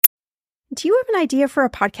Do you have an idea for a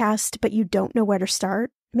podcast, but you don't know where to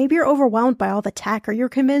start? Maybe you're overwhelmed by all the tech, or you're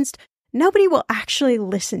convinced nobody will actually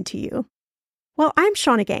listen to you. Well, I'm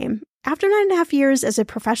Shannah Game. After 9.5 years as a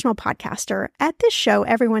professional podcaster, at this show,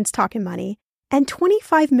 everyone's talking money, and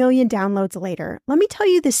 25 million downloads later, let me tell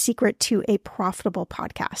you the secret to a profitable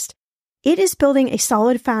podcast. It is building a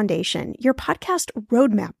solid foundation, your podcast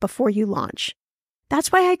roadmap before you launch. That's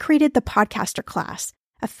why I created the Podcaster Class,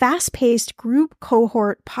 a fast-paced group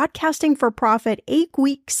cohort podcasting for profit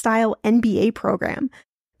 8-week style MBA program.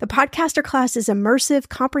 The Podcaster Class is immersive,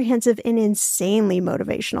 comprehensive, and insanely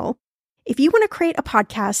motivational. If you want to create a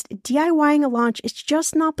podcast, DIYing a launch is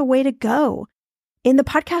just not the way to go. In the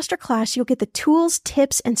Podcaster Class, you'll get the tools,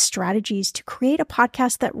 tips, and strategies to create a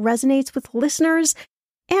podcast that resonates with listeners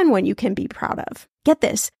and one you can be proud of. Get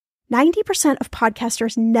this, 90% of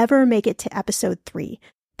podcasters never make it to episode 3.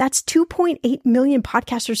 That's 2.8 million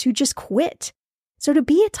podcasters who just quit. So to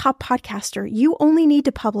be a top podcaster, you only need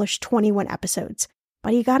to publish 21 episodes,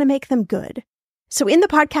 but you got to make them good. So in the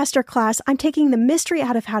Podcaster Class, I'm taking the mystery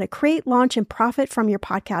out of how to create, launch, and profit from your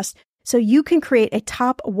podcast so you can create a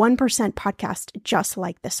top 1% podcast just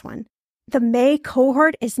like this one. The May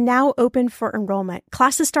cohort is now open for enrollment.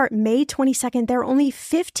 Classes start May 22nd. There are only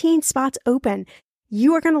 15 spots open.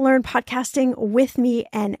 You are going to learn podcasting with me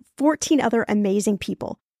and 14 other amazing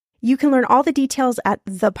people. You can learn all the details at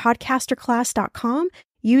thepodcasterclass.com.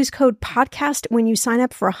 Use code PODCAST when you sign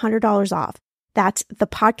up for $100 off. That's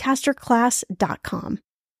thepodcasterclass.com.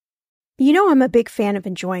 You know I'm a big fan of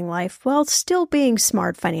enjoying life while still being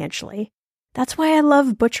smart financially. That's why I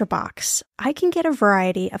love ButcherBox. I can get a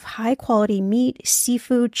variety of high-quality meat,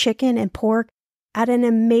 seafood, chicken, and pork at an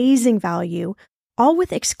amazing value, all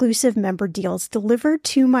with exclusive member deals delivered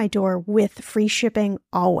to my door with free shipping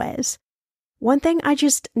always. One thing I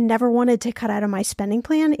just never wanted to cut out of my spending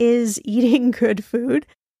plan is eating good food.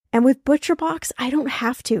 And with ButcherBox, I don't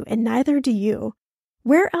have to, and neither do you.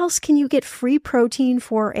 Where else can you get free protein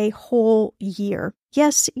for a whole year?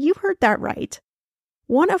 Yes, you heard that right.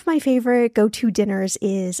 One of my favorite go-to dinners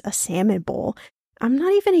is a salmon bowl. I'm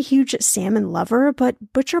not even a huge salmon lover,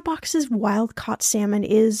 but ButcherBox's wild-caught salmon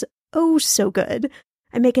is oh so good.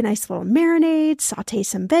 I make a nice little marinade, saute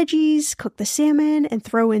some veggies, cook the salmon, and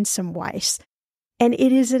throw in some rice. And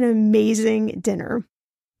it is an amazing dinner.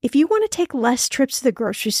 If you want to take less trips to the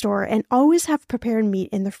grocery store and always have prepared meat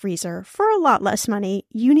in the freezer for a lot less money,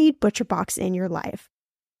 you need ButcherBox in your life.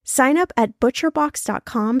 Sign up at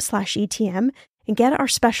butcherbox.com/ETM and get our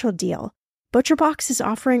special deal. ButcherBox is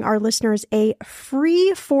offering our listeners a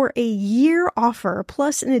free for a year offer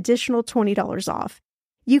plus an additional $20 off.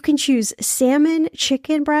 You can choose salmon,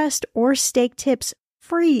 chicken breast, or steak tips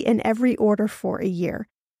free in every order for a year.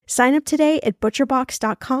 Sign up today at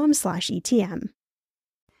butcherbox.com/ETM.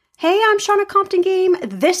 Hey, I'm Shannah Compton Game.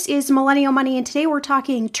 This is Millennial Money, and today we're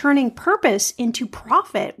talking turning purpose into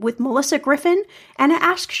profit with Melyssa Griffin. And I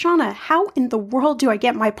asked Shannah, how in the world do I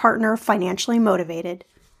get my partner financially motivated?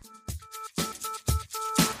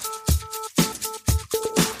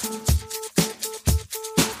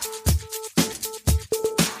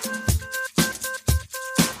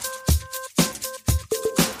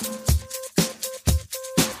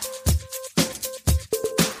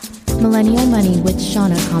 Millennial Money with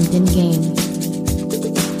Shannah Compton Game.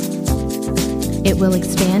 It will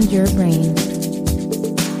expand your brain.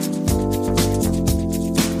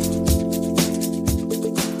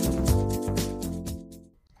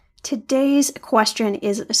 Today's question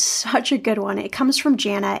is such a good one. It comes from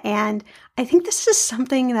Jana, and I think this is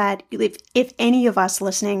something that if any of us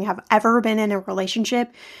listening have ever been in a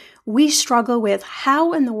relationship, we struggle with.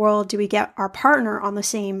 How in the world do we get our partner on the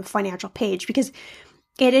same financial page? Because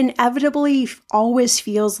it inevitably always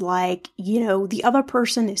feels like, the other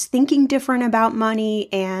person is thinking different about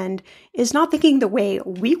money and is not thinking the way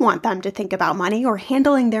we want them to think about money or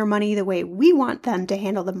handling their money the way we want them to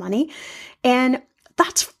handle the money. And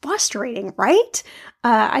that's frustrating, right?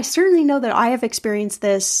 I certainly know that I have experienced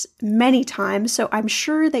this many times, so I'm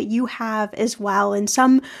sure that you have as well in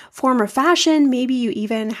some form or fashion. Maybe you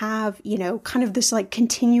even have, kind of this like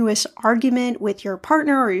continuous argument with your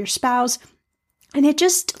partner or your spouse. And it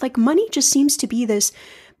just, money just seems to be this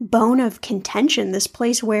bone of contention, this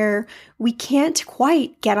place where we can't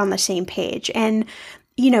quite get on the same page. And,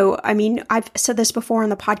 I've said this before on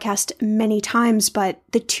the podcast many times, but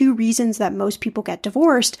the two reasons that most people get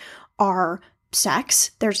divorced are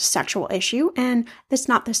sex. There's a sexual issue, and it's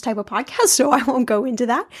not this type of podcast, so I won't go into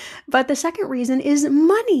that. But the second reason is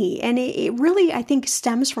money. And it really, I think,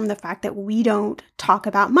 stems from the fact that we don't talk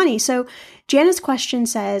about money. So Jana's question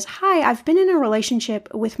says, hi, I've been in a relationship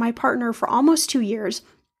with my partner for almost 2 years.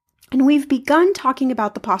 and we've begun talking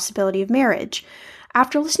about the possibility of marriage.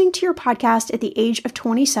 After listening to your podcast at the age of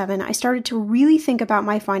 27, I started to really think about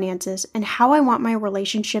my finances and how I want my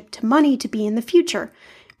relationship to money to be in the future.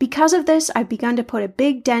 Because of this, I've begun to put a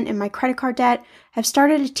big dent in my credit card debt, have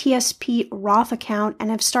started a TSP Roth account, and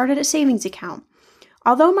have started a savings account.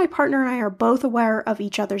 Although my partner and I are both aware of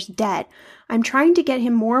each other's debt, I'm trying to get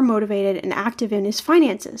him more motivated and active in his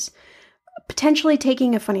finances. Potentially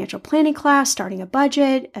taking a financial planning class, starting a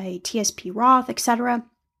budget, a TSP Roth, etc.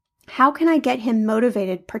 How can I get him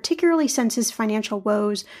motivated, particularly since his financial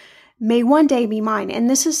woes may one day be mine? And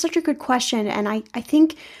this is such a good question. And I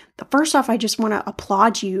think, first off, I just want to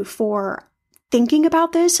applaud you for thinking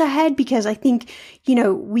about this ahead, because I think,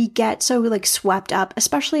 we get so swept up,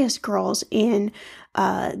 especially as girls, in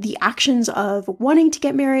the actions of wanting to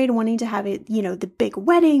get married, wanting to have it, the big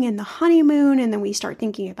wedding and the honeymoon. And then we start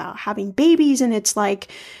thinking about having babies. And it's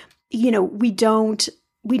we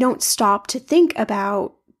don't stop to think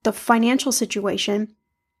about the financial situation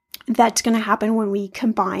that's going to happen when we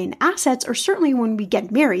combine assets, or certainly when we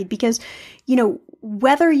get married, because,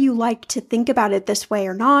 whether you like to think about it this way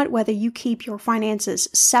or not, whether you keep your finances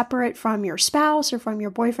separate from your spouse or from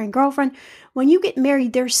your boyfriend, girlfriend, when you get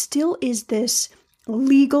married, there still is this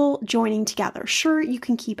legal joining together. Sure, you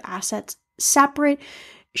can keep assets separate.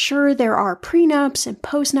 Sure, there are prenups and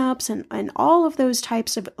postnups and all of those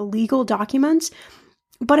types of legal documents.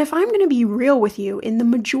 But if I'm going to be real with you, in the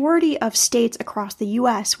majority of states across the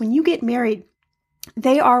US, when you get married,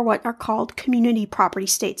 they are what are called community property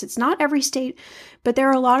states. It's not every state, but there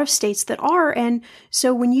are a lot of states that are. And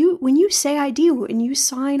so when you say I do and you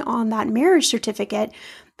sign on that marriage certificate,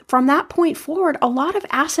 from that point forward, a lot of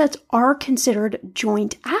assets are considered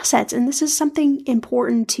joint assets. And this is something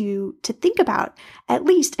important to think about, at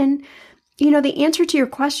least. And the answer to your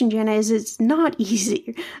question, Jana, is it's not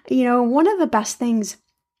easy. One of the best things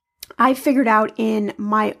I figured out in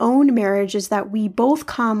my own marriage is that we both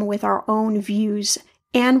come with our own views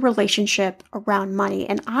and relationship around money.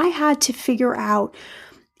 And I had to figure out,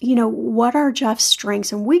 what are Jeff's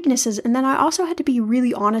strengths and weaknesses? And then I also had to be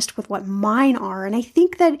really honest with what mine are. And I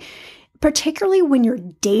think that particularly when you're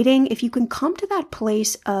dating, if you can come to that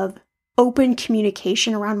place of open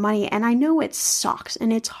communication around money, and I know it sucks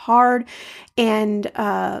and it's hard, and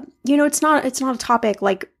it's not a topic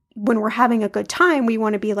like when we're having a good time, we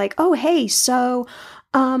want to be like, oh, hey, so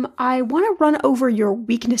I want to run over your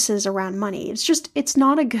weaknesses around money. It's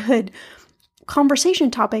not a good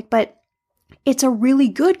conversation topic, but it's a really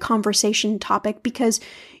good conversation topic because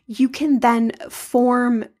you can then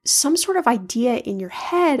form some sort of idea in your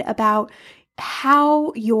head about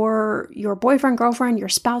how your boyfriend, girlfriend, your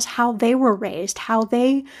spouse, how they were raised, how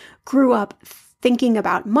they grew up thinking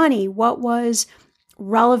about money, what was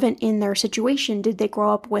relevant in their situation. Did they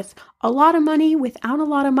grow up with a lot of money, without a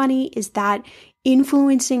lot of money? Is that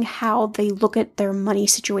influencing how they look at their money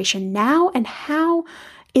situation now? And how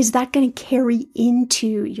is that going to carry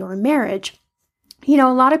into your marriage? A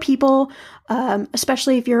lot of people,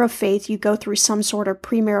 especially if you're of faith, you go through some sort of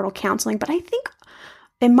premarital counseling. But I think,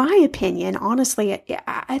 in my opinion, honestly,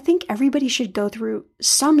 I think everybody should go through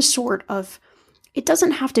some sort of, it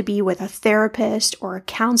doesn't have to be with a therapist or a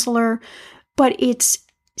counselor, but it's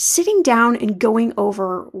sitting down and going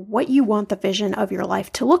over what you want the vision of your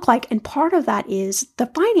life to look like. And part of that is the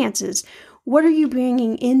finances. What are you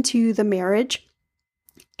bringing into the marriage?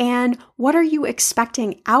 And what are you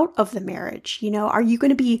expecting out of the marriage? Are you going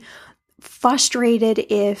to be frustrated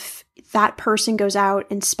if that person goes out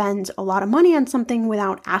and spends a lot of money on something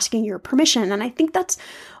without asking your permission? And I think that's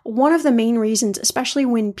one of the main reasons, especially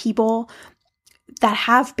when people that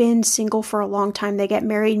have been single for a long time, they get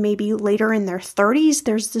married maybe later in their 30s,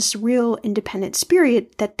 there's this real independent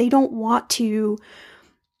spirit that they don't want to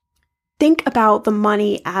think about the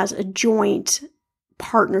money as a joint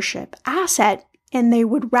partnership asset, and they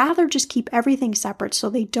would rather just keep everything separate so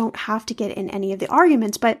they don't have to get in any of the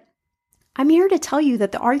arguments. But I'm here to tell you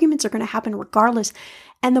that the arguments are going to happen regardless,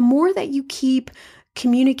 and the more that you keep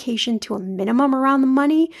communication to a minimum around the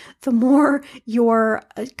money, the more you're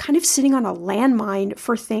kind of sitting on a landmine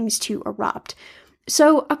for things to erupt.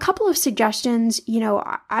 So a couple of suggestions,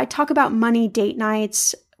 I talk about money date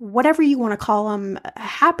nights, whatever you want to call them, a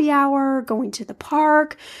happy hour, going to the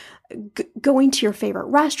park, going to your favorite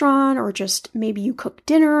restaurant, or just maybe you cook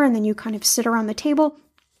dinner and then you kind of sit around the table.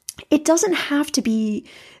 It doesn't have to be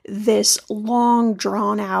this long,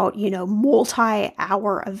 drawn out,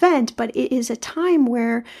 multi-hour event, but it is a time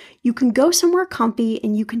where you can go somewhere comfy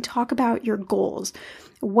and you can talk about your goals.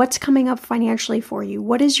 What's coming up financially for you?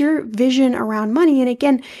 What is your vision around money? And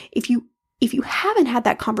again, if you haven't had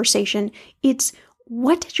that conversation, it's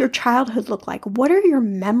what did your childhood look like? What are your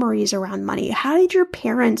memories around money? How did your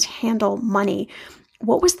parents handle money?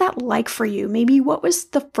 What was that like for you? Maybe what was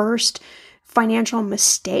the first financial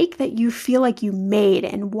mistake that you feel like you made,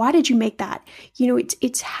 and why did you make that?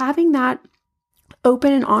 It's having that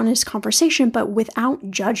open and honest conversation, but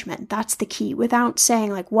without judgment. That's the key. Without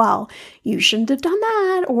saying like, well, you shouldn't have done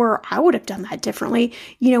that, or I would have done that differently.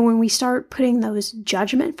 When we start putting those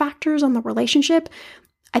judgment factors on the relationship,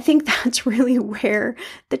 I think that's really where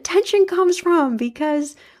the tension comes from,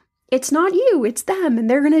 because it's not you, it's them, and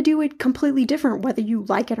they're going to do it completely different, whether you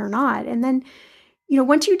like it or not. And then,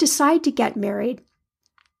 once you decide to get married,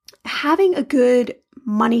 having a good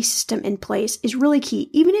money system in place is really key.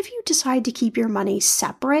 Even if you decide to keep your money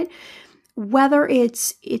separate, whether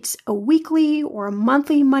it's a weekly or a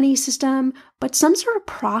monthly money system, but some sort of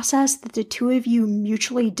process that the two of you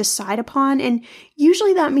mutually decide upon. And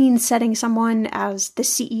usually that means setting someone as the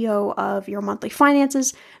CEO of your monthly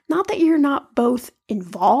finances. Not that you're not both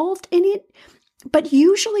involved in it, but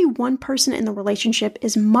usually one person in the relationship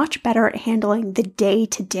is much better at handling the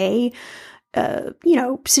day-to-day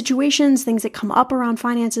situations, things that come up around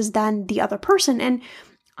finances than the other person. And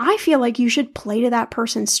I feel like you should play to that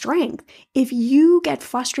person's strength. If you get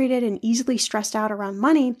frustrated and easily stressed out around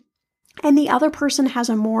money, and the other person has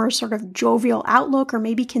a more sort of jovial outlook, or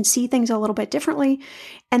maybe can see things a little bit differently,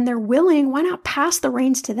 and they're willing, why not pass the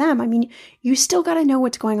reins to them? I mean, you still got to know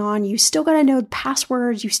what's going on. You still got to know the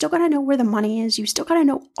passwords. You still got to know where the money is. You still got to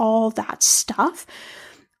know all that stuff.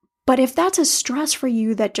 But if that's a stress for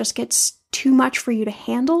you that just gets too much for you to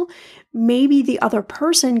handle, maybe the other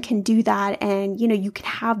person can do that, and you can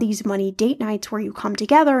have these money date nights where you come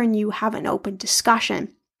together and you have an open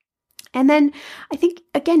discussion. And then I think,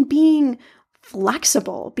 again, being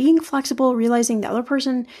flexible, realizing the other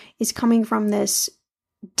person is coming from this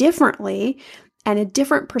differently and a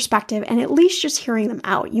different perspective, and at least just hearing them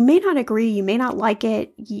out. You may not agree, you may not like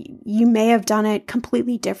it, you may have done it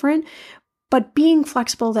completely different, but being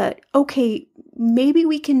flexible that, okay, maybe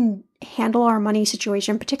we can handle our money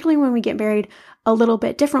situation, particularly when we get married, a little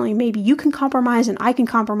bit differently. Maybe you can compromise and I can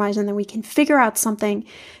compromise, and then we can figure out something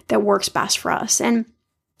that works best for us. And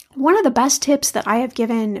one of the best tips that I have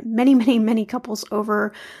given many, many, many couples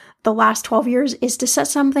over the last 12 years is to set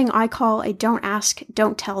something I call a don't ask,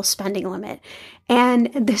 don't tell spending limit.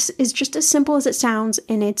 And this is just as simple as it sounds,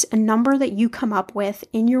 and it's a number that you come up with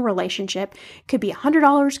in your relationship. Could be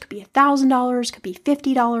 $100, could be $1,000, could be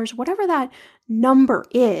 $50, whatever that number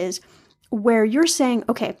is, where you're saying,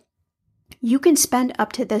 okay, you can spend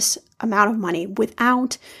up to this amount of money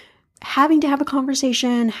without having to have a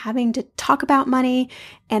conversation, having to talk about money.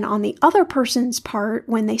 And on the other person's part,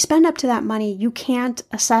 when they spend up to that money, you can't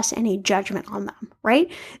assess any judgment on them,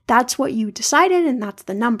 right? That's what you decided, and that's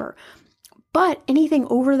the number. But anything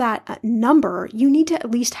over that number, you need to at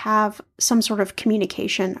least have some sort of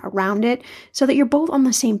communication around it so that you're both on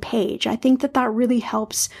the same page. I think that really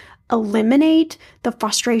helps eliminate the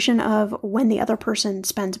frustration of when the other person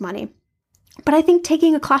spends money. But I think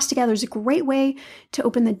taking a class together is a great way to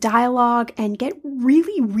open the dialogue and get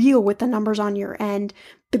really real with the numbers on your end,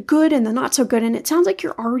 the good and the not so good. And it sounds like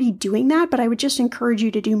you're already doing that, but I would just encourage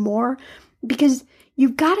you to do more, because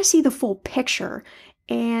you've got to see the full picture.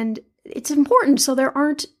 And it's important so there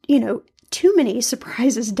aren't, too many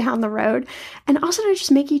surprises down the road, and also to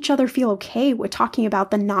just make each other feel okay with talking about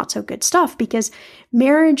the not so good stuff, because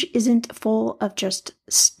marriage isn't full of just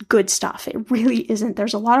good stuff. It really isn't.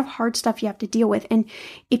 There's a lot of hard stuff you have to deal with. And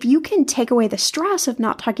if you can take away the stress of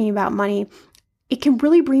not talking about money, it can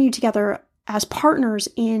really bring you together as partners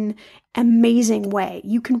in an amazing way.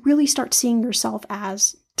 You can really start seeing yourself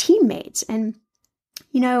as teammates. And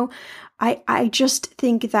I just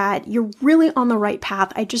think that you're really on the right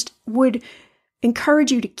path. I just would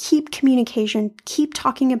encourage you to keep communication, keep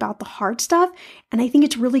talking about the hard stuff. And I think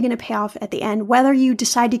it's really going to pay off at the end, whether you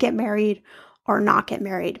decide to get married or not get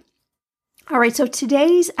married. All right, so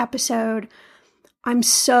today's episode, I'm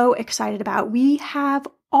so excited about. We have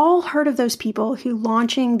all heard of those people who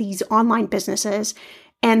launching these online businesses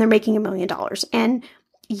and they're making $1 million. And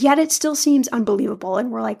yet it still seems unbelievable. And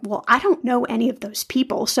we're like, well, I don't know any of those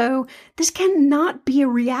people, so this cannot be a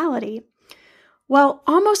reality. Well,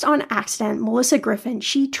 almost on accident, Melyssa Griffin,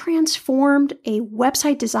 she transformed a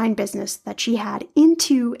website design business that she had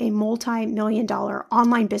into a multi-million-dollar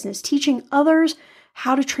online business, teaching others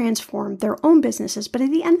how to transform their own businesses. But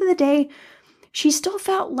at the end of the day, she still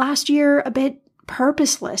felt last year a bit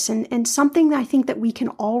purposeless, and something that I think that we can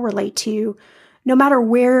all relate to. No matter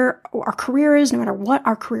where our career is, no matter what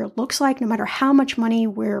our career looks like, no matter how much money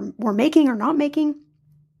we're making or not making.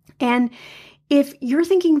 And if you're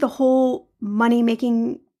thinking the whole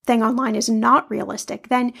money-making thing online is not realistic,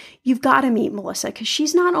 then you've got to meet Melyssa, because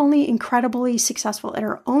she's not only incredibly successful at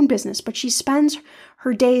her own business, but she spends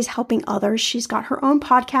her days helping others. She's got her own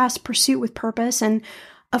podcast, Pursuit with Purpose. And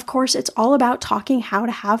of course, it's all about talking how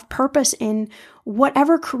to have purpose in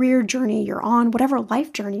whatever career journey you're on, whatever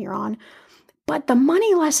life journey you're on. But the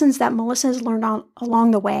money lessons that Melyssa has learned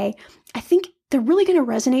along the way, I think they're really going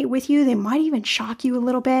to resonate with you. They might even shock you a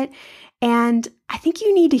little bit. And I think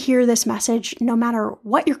you need to hear this message no matter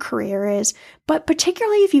what your career is, but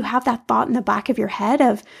particularly if you have that thought in the back of your head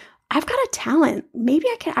of, I've got a talent. Maybe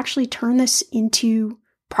I could actually turn this into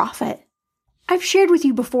profit. I've shared with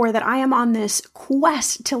you before that I am on this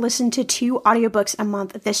quest to listen to 2 audiobooks a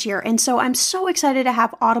month this year. And so I'm so excited to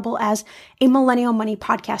have Audible as a Millennial Money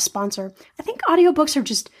podcast sponsor. I think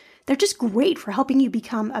audiobooks they're just great for helping you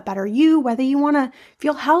become a better you, whether you want to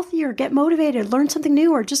feel healthier, get motivated, learn something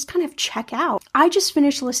new, or just kind of check out. I just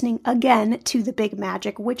finished listening again to The Big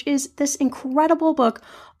Magic, which is this incredible book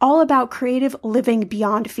all about creative living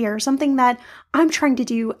beyond fear, something that I'm trying to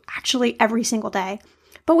do actually every single day.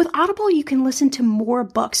 But with Audible, you can listen to more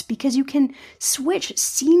books because you can switch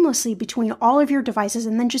seamlessly between all of your devices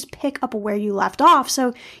and then just pick up where you left off.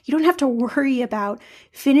 So you don't have to worry about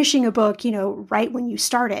finishing a book, right when you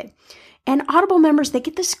start it. And Audible members, they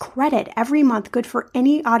get this credit every month, good for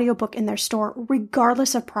any audiobook in their store,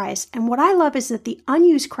 regardless of price. And what I love is that the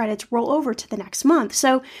unused credits roll over to the next month.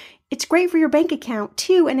 So it's great for your bank account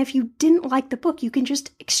too. And if you didn't like the book, you can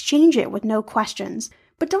just exchange it with no questions.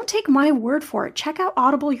 But don't take my word for it. Check out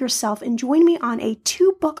Audible yourself and join me on a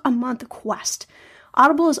 2-book-a-month quest.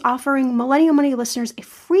 Audible is offering Millennial Money listeners a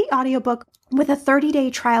free audiobook with a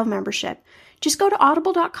 30-day trial membership. Just go to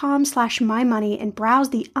audible.com/mymoney and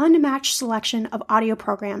browse the unmatched selection of audio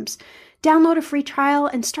programs. Download a free trial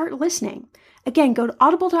and start listening. Again, go to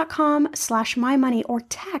audible.com/mymoney or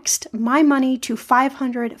text MyMoney to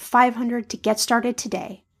 500-500 to get started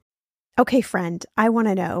today. Okay, friend, I want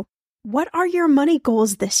to know, what are your money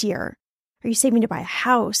goals this year? Are you saving to buy a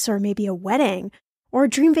house or maybe a wedding or a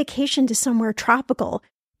dream vacation to somewhere tropical?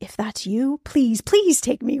 If that's you, please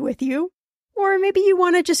take me with you. Or maybe you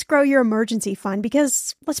want to just grow your emergency fund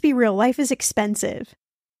because, let's be real, life is expensive.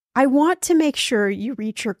 I want to make sure you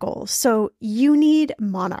reach your goals, so you need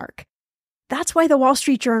Monarch. That's why the Wall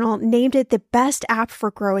Street Journal named it the best app for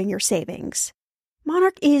growing your savings.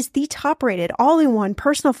 Monarch is the top-rated all-in-one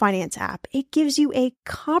personal finance app. It gives you a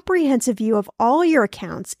comprehensive view of all your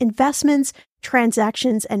accounts, investments,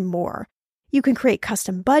 transactions, and more. You can create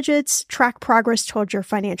custom budgets, track progress towards your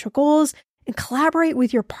financial goals, and collaborate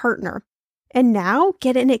with your partner. And now,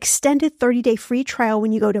 get an extended 30-day free trial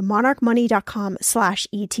when you go to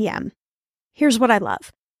monarchmoney.com/ETM. Here's what I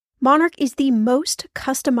love. Monarch is the most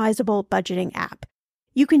customizable budgeting app.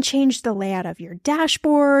 You can change the layout of your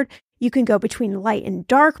dashboard. You can go between light and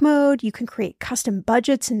dark mode. You can create custom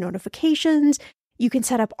budgets and notifications. You can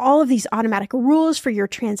set up all of these automatic rules for your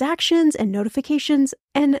transactions and notifications,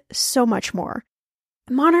 and so much more.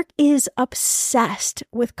 Monarch is obsessed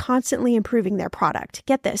with constantly improving their product.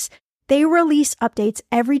 Get this. They release updates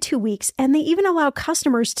every 2 weeks, and they even allow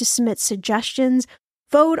customers to submit suggestions,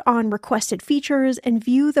 vote on requested features, and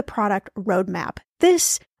view the product roadmap.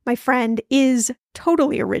 This, my friend, is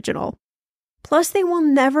totally original. Plus, they will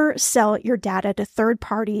never sell your data to third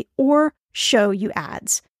party or show you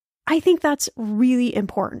ads. I think that's really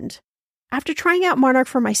important. After trying out Monarch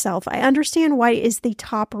for myself, I understand why it is the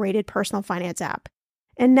top-rated personal finance app.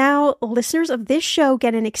 And now, listeners of this show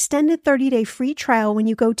get an extended 30-day free trial when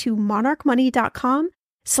you go to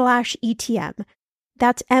monarchmoney.com/ETM.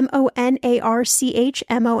 That's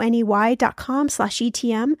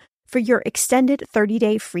monarchmoney.com/ETM for your extended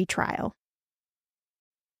 30-day free trial.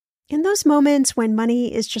 In those moments when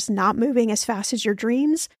money is just not moving as fast as your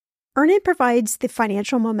dreams, Earnin provides the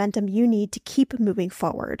financial momentum you need to keep moving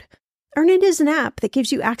forward. Earnin is an app that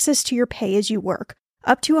gives you access to your pay as you work,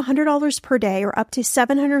 up to $100 per day or up to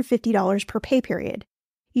 $750 per pay period.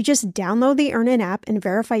 You just download the Earnin app and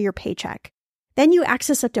verify your paycheck. Then you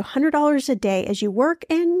access up to $100 a day as you work,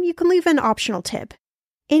 and you can leave an optional tip.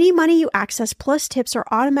 Any money you access plus tips are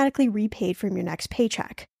automatically repaid from your next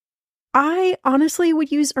paycheck. I honestly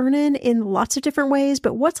would use Earnin in lots of different ways,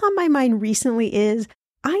 but what's on my mind recently is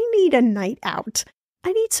I need a night out.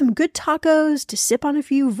 I need some good tacos to sip on a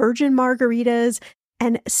few virgin margaritas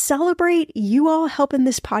and celebrate you all helping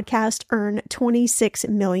this podcast earn 26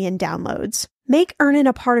 million downloads. Make Earnin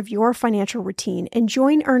a part of your financial routine and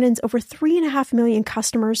join Earnin's over 3.5 million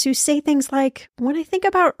customers who say things like, when I think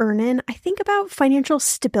about Earnin, I think about financial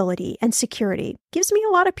stability and security. Gives me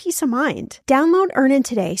a lot of peace of mind. Download Earnin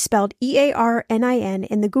today, spelled EARNIN,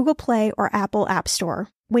 in the Google Play or Apple App Store.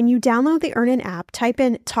 When you download the Earnin app, type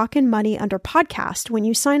in Talkin' Money under podcast when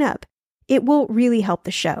you sign up. It will really help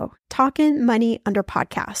the show. Talkin' Money under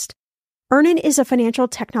podcast. Earnin is a financial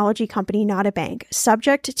technology company, not a bank,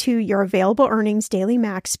 subject to your available earnings, daily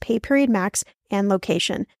max, pay period max, and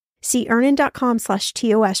location. See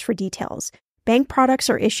earnin.com/TOS for details. Bank products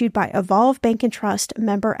are issued by Evolve Bank and Trust,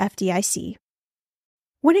 member FDIC.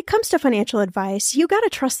 When it comes to financial advice, you gotta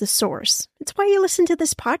trust the source. It's why you listen to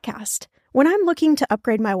this podcast. When I'm looking to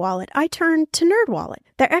upgrade my wallet, I turn to NerdWallet.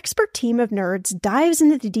 Their expert team of nerds dives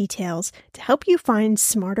into the details to help you find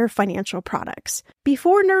smarter financial products.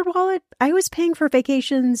 Before NerdWallet, I was paying for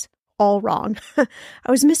vacations all wrong. I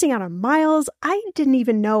was missing out on miles I didn't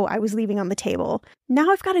even know I was leaving on the table. Now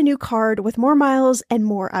I've got a new card with more miles and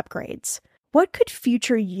more upgrades. What could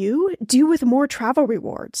future you do with more travel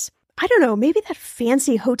rewards? I don't know, maybe that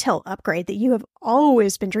fancy hotel upgrade that you have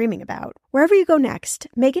always been dreaming about. Wherever you go next,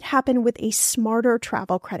 make it happen with a smarter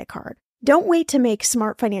travel credit card. Don't wait to make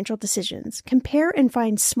smart financial decisions. Compare and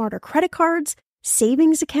find smarter credit cards,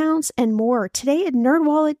 savings accounts, and more today at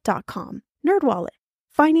nerdwallet.com. NerdWallet.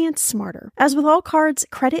 Finance smarter. As with all cards,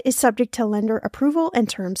 credit is subject to lender approval and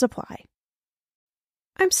terms apply.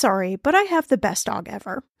 I'm sorry, but I have the best dog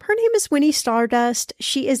ever. Her name is Winnie Stardust.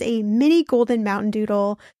 She is a mini golden mountain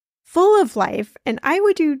doodle, full of life, and I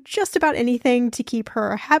would do just about anything to keep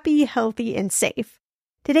her happy, healthy, and safe.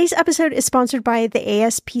 Today's episode is sponsored by the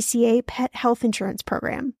ASPCA Pet Health Insurance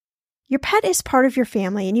Program. Your pet is part of your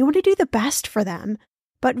family, and you want to do the best for them.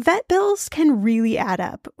 But vet bills can really add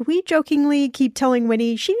up. We jokingly keep telling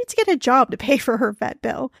Winnie she needs to get a job to pay for her vet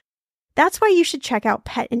bill. That's why you should check out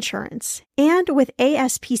pet insurance. And with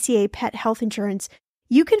ASPCA Pet Health Insurance,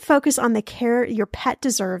 you can focus on the care your pet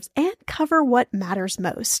deserves and cover what matters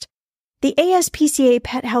most. The ASPCA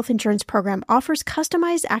Pet Health Insurance Program offers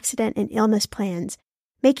customized accident and illness plans,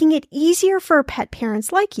 making it easier for pet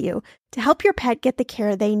parents like you to help your pet get the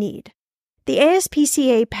care they need. The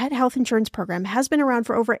ASPCA Pet Health Insurance Program has been around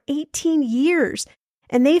for over 18 years,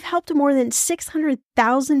 and they've helped more than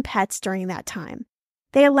 600,000 pets during that time.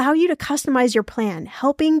 They allow you to customize your plan,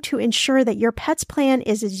 helping to ensure that your pet's plan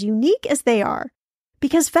is as unique as they are.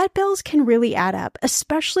 Because vet bills can really add up,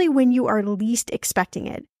 especially when you are least expecting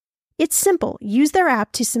it. It's simple. Use their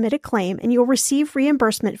app to submit a claim and you'll receive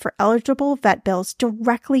reimbursement for eligible vet bills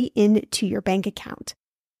directly into your bank account.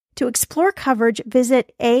 To explore coverage,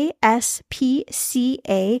 visit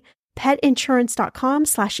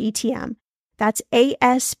aspcapetinsurance.com/ETM. That's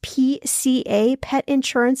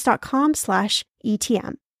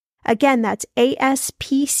aspcapetinsurance.com/ETM. Again, that's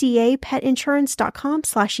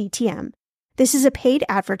aspcapetinsurance.com/ETM. This is a paid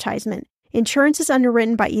advertisement. Insurance is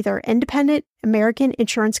underwritten by either Independent American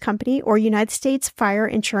Insurance Company or United States Fire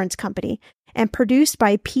Insurance Company and produced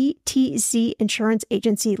by PTZ Insurance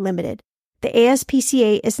Agency Limited. The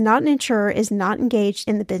ASPCA is not an insurer, is not engaged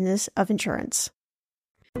in the business of insurance.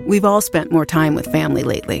 We've all spent more time with family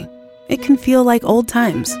lately. It can feel like old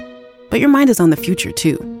times, but your mind is on the future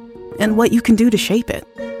too, and what you can do to shape it.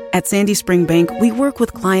 At Sandy Spring Bank, we work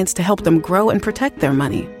with clients to help them grow and protect their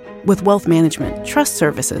money with wealth management, trust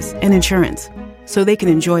services, and insurance, so they can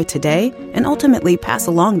enjoy today and ultimately pass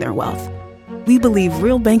along their wealth. We believe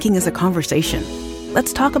real banking is a conversation.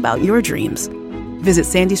 Let's talk about your dreams. Visit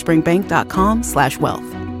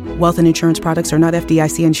sandyspringbank.com/wealth. Wealth and insurance products are not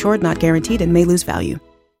FDIC insured, not guaranteed, and may lose value.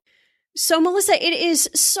 So, Melyssa, it is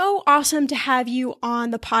so awesome to have you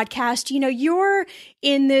on the podcast. You know, you're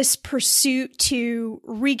in this pursuit to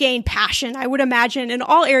regain passion, I would imagine, in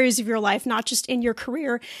all areas of your life, not just in your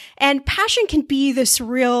career. And passion can be this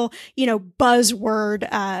real,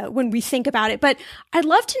 buzzword when we think about it. But I'd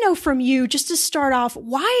love to know from you, just to start off,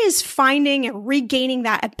 why is finding and regaining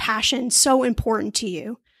that passion so important to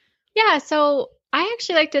you? Yeah, so I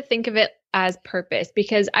actually like to think of it as purpose,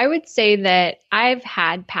 because I would say that I've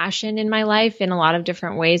had passion in my life in a lot of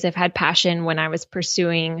different ways. I've had passion when I was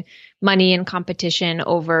pursuing money and competition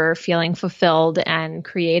over feeling fulfilled and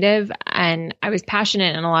creative. And I was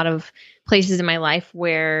passionate in a lot of places in my life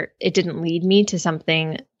where it didn't lead me to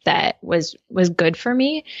something that was good for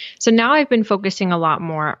me. So now I've been focusing a lot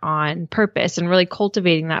more on purpose and really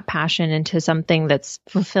cultivating that passion into something that's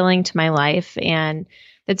fulfilling to my life and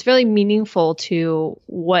that's really meaningful to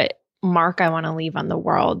what mark I want to leave on the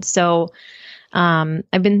world. So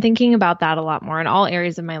I've been thinking about that a lot more in all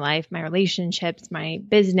areas of my life, my relationships, my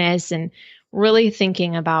business, and really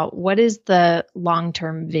thinking about what is the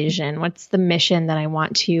long-term vision? What's the mission that I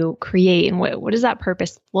want to create? And what does that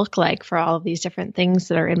purpose look like for all of these different things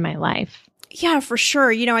that are in my life? Yeah, for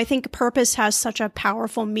sure. I think purpose has such a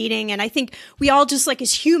powerful meaning. And I think we all just like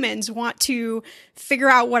as humans want to figure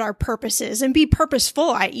out what our purpose is and be purposeful.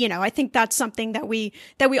 I think that's something that we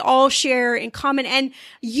all share in common. And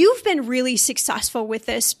you've been really successful with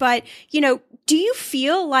this, but, do you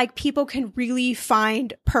feel like people can really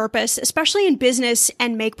find purpose, especially in business,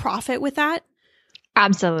 and make profit with that?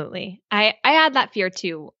 Absolutely. I had that fear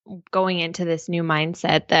too, going into this new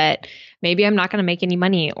mindset that maybe I'm not going to make any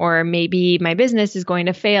money, or maybe my business is going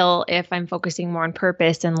to fail if I'm focusing more on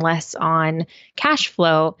purpose and less on cash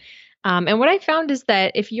flow. And what I found is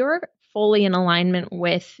that if you're fully in alignment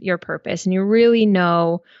with your purpose and you really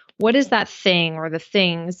know what is that thing or the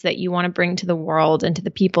things that you want to bring to the world and to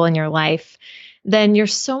the people in your life, then you're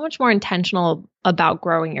so much more intentional about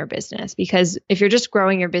growing your business. Because if you're just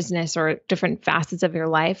growing your business or different facets of your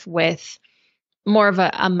life with more of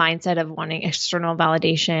a mindset of wanting external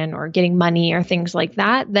validation or getting money or things like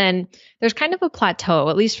that, then there's kind of a plateau,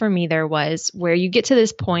 at least for me there was, where you get to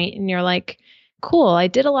this point and you're like, cool, I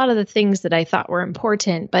did a lot of the things that I thought were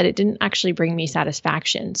important, but it didn't actually bring me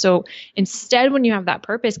satisfaction. So instead, when you have that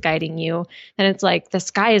purpose guiding you, then it's like the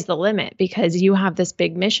sky is the limit because you have this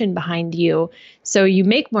big mission behind you. So you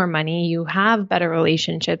make more money, you have better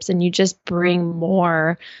relationships, and you just bring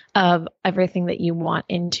more of everything that you want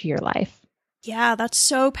into your life. Yeah, that's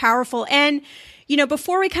so powerful. And,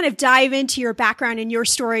 before we kind of dive into your background and your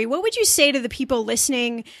story, what would you say to the people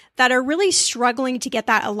listening that are really struggling to get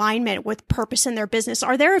that alignment with purpose in their business?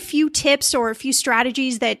 Are there a few tips or a few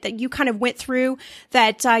strategies that you kind of went through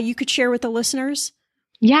that you could share with the listeners?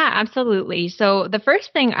 Yeah, absolutely. So the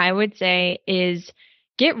first thing I would say is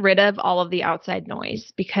get rid of all of the outside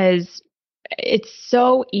noise, because it's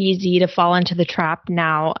so easy to fall into the trap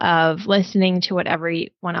now of listening to what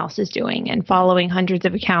everyone else is doing and following hundreds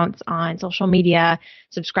of accounts on social media,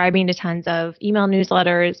 subscribing to tons of email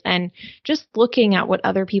newsletters, and just looking at what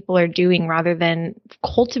other people are doing rather than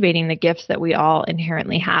cultivating the gifts that we all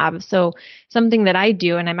inherently have. So something that I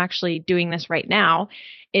do, and I'm actually doing this right now,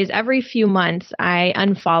 is every few months I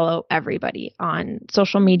unfollow everybody on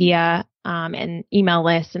social media and email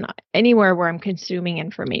lists and anywhere where I'm consuming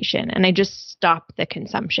information. And I just stop the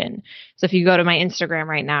consumption. So if you go to my Instagram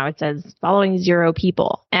right now, it says following 0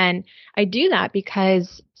 people. And I do that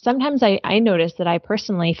because sometimes I notice that I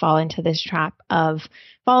personally fall into this trap of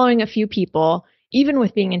following a few people. Even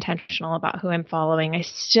with being intentional about who I'm following, I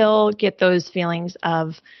still get those feelings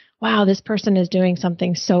of, wow, this person is doing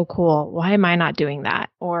something so cool. Why am I not doing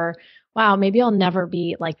that? Or, wow, maybe I'll never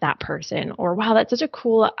be like that person. Or, wow, that's such a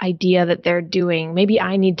cool idea that they're doing. Maybe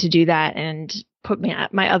I need to do that and put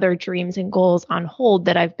my other dreams and goals on hold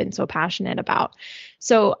that I've been so passionate about.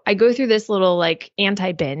 So I go through this little like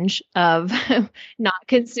anti-binge of not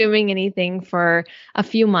consuming anything for a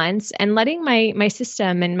few months and letting my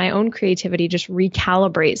system and my own creativity just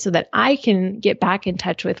recalibrate so that I can get back in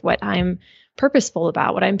touch with what I'm purposeful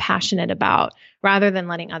about, what I'm passionate about, rather than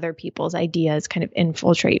letting other people's ideas kind of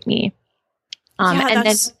infiltrate me.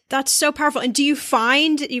 That's so powerful. And do you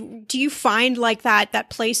find like that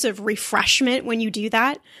place of refreshment when you do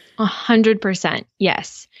that? 100%.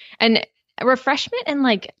 Yes. And refreshment and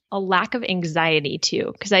like a lack of anxiety too.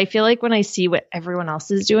 Because I feel like when I see what everyone else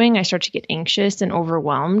is doing, I start to get anxious and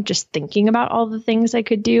overwhelmed just thinking about all the things I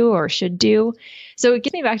could do or should do. So it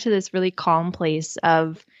gets me back to this really calm place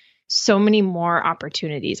of so many more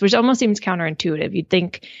opportunities, which almost seems counterintuitive. You'd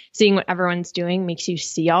think seeing what everyone's doing makes you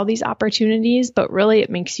see all these opportunities, but really it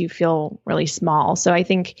makes you feel really small. So I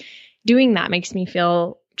think doing that makes me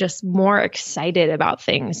feel just more excited about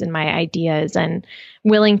things and my ideas and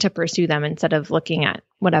willing to pursue them instead of looking at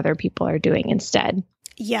what other people are doing instead.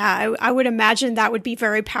 Yeah, I would imagine that would be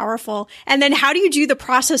very powerful. And then how do you do the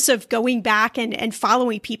process of going back and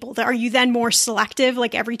following people? Are you then more selective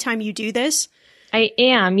like every time you do this? I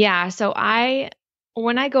am, yeah. So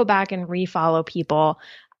when I go back and refollow people,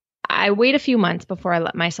 I wait a few months before I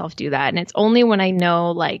let myself do that. And it's only when I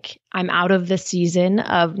know like I'm out of the season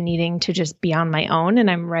of needing to just be on my own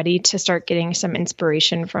and I'm ready to start getting some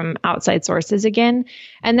inspiration from outside sources again.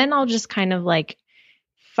 And then I'll just kind of like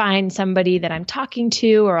find somebody that I'm talking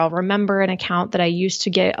to, or I'll remember an account that I used to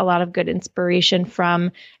get a lot of good inspiration from.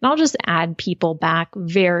 And I'll just add people back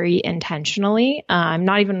very intentionally. I'm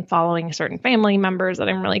not even following certain family members that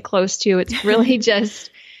I'm really close to. It's really just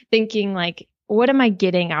thinking like, what am I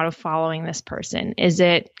getting out of following this person? Is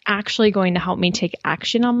it actually going to help me take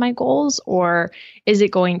action on my goals, or is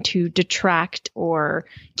it going to detract or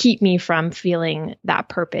keep me from feeling that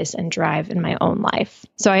purpose and drive in my own life?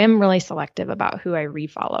 So I am really selective about who I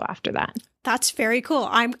refollow after that. That's very cool.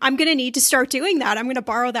 I'm going to need to start doing that. I'm going to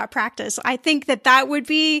borrow that practice. I think that would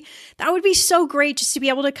be so great, just to be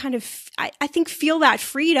able to kind of, I think, feel that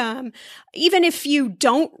freedom, even if you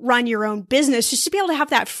don't run your own business, just to be able to have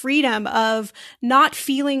that freedom of not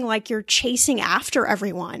feeling like you're chasing after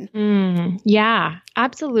everyone. Yeah,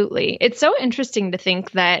 absolutely. It's so interesting to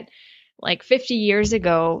think that like 50 years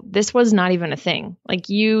ago, this was not even a thing. Like,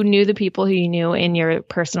 you knew the people who you knew in your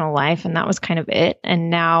personal life, and that was kind of it.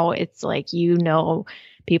 And now it's like, you know,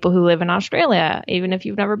 people who live in Australia, even if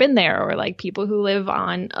you've never been there, or like people who live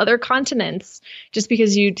on other continents, just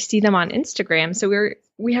because you see them on Instagram. So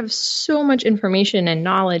we have so much information and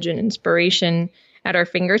knowledge and inspiration at our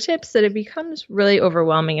fingertips that it becomes really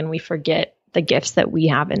overwhelming, and we forget the gifts that we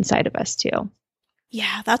have inside of us too.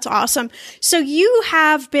 Yeah, that's awesome. So you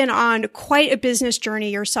have been on quite a business journey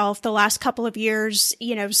yourself the last couple of years,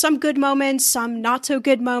 you know, some good moments, some not so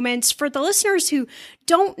good moments. For the listeners who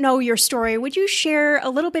don't know your story, would you share a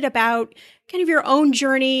little bit about kind of your own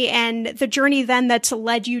journey and the journey then that's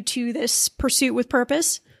led you to this pursuit with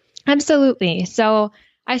purpose? Absolutely. So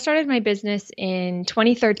I started my business in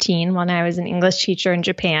 2013 when I was an English teacher in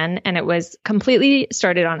Japan, and it was completely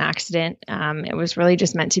started on accident. It was really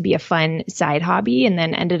just meant to be a fun side hobby, and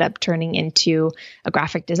then ended up turning into a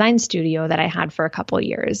graphic design studio that I had for a couple of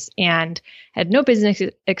years, and had no business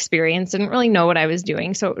experience, didn't really know what I was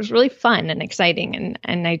doing. So it was really fun and exciting.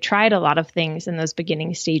 And I tried a lot of things in those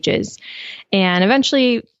beginning stages, and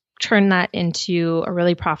eventually turned that into a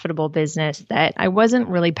really profitable business that I wasn't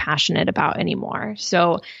really passionate about anymore.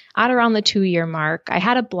 So at around the 2-year mark, I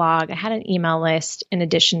had a blog, I had an email list in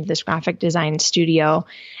addition to this graphic design studio.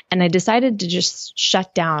 And I decided to just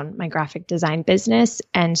shut down my graphic design business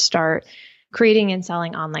and start creating and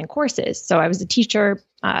selling online courses. So I was a teacher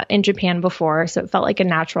in Japan before, so it felt like a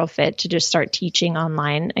natural fit to just start teaching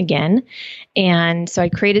online again. And so I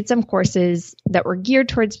created some courses that were geared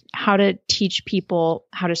towards how to teach people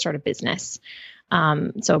how to start a business.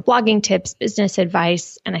 So blogging tips, business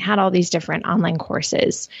advice, and I had all these different online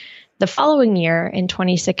courses. The following year, in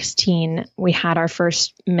 2016, we had our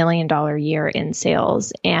first $1 million year in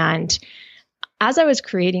sales. And as I was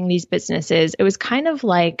creating these businesses, it was kind of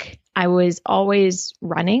like I was always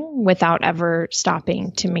running without ever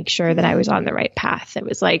stopping to make sure that I was on the right path. It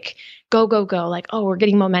was like, go, go, go. Like, oh, we're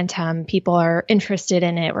getting momentum. People are interested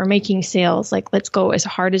in it. We're making sales. Like, let's go as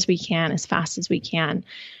hard as we can, as fast as we can,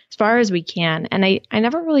 as far as we can. And I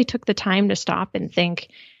never really took the time to stop and think,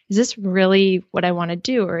 is this really what I want to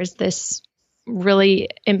do? Or is this really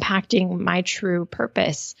impacting my true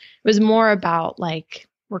purpose? It was more about like,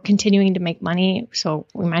 we're continuing to make money, so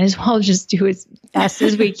we might as well just do as best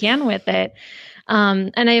as we can with it.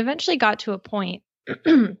 And I eventually got to a point.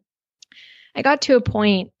 I got to a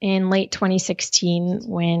point in late 2016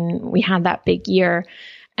 when we had that big year,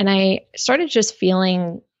 and I started just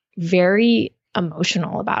feeling very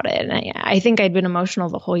emotional about it. And I think I'd been emotional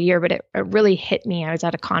the whole year, but it really hit me. I was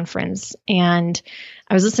at a conference and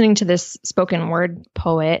I was listening to this spoken word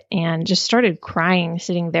poet and just started crying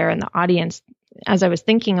sitting there in the audience as I was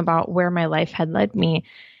thinking about where my life had led me.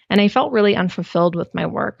 And I felt really unfulfilled with my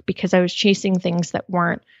work because I was chasing things that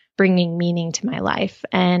weren't bringing meaning to my life.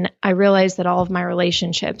 And I realized that all of my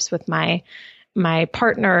relationships with my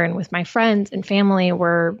partner and with my friends and family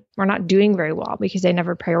were not doing very well because I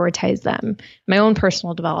never prioritized them. My own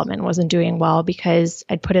personal development wasn't doing well because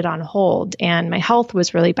I'd put it on hold. And my health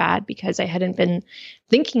was really bad because I hadn't been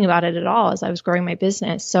thinking about it at all as I was growing my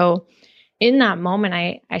business. So in that moment,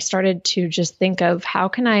 I started to just think of how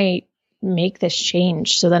can I make this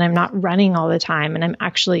change so that I'm not running all the time and I'm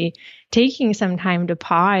actually taking some time to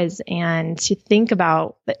pause and to think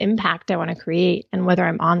about the impact I want to create and whether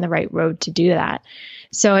I'm on the right road to do that.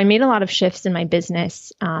 So I made a lot of shifts in my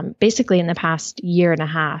business, basically in the past year and a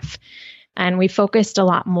half. And we focused a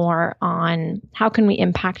lot more on how can we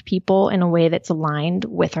impact people in a way that's aligned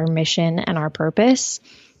with our mission and our purpose.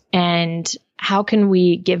 And how can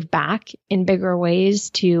we give back in bigger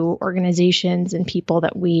ways to organizations and people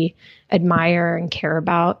that we admire and care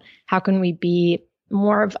about? How can we be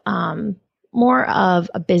more of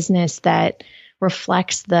a business that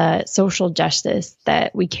reflects the social justice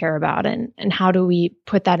that we care about? And how do we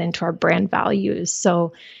put that into our brand values?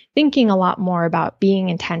 So thinking a lot more about being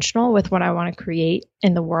intentional with what I want to create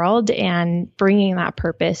in the world and bringing that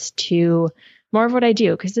purpose to more of what I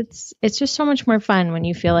do, because it's just so much more fun when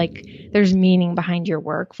you feel like there's meaning behind your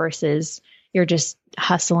work versus you're just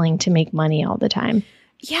hustling to make money all the time.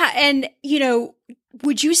 Yeah. And,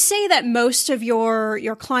 Would you say that most of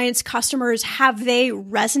your clients, customers, have they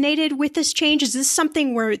resonated with this change? Is this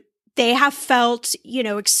something where they have felt,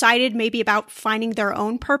 excited maybe about finding their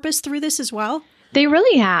own purpose through this as well? They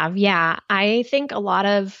really have. Yeah. I think a lot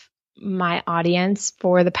of my audience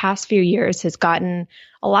for the past few years has gotten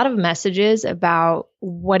a lot of messages about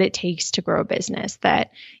what it takes to grow a business,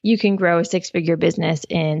 that you can grow a 6-figure business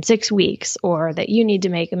in 6 weeks, or that you need to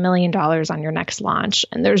make $1 million on your next launch.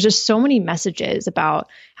 And there's just so many messages about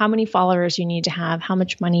how many followers you need to have, how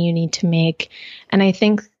much money you need to make. And I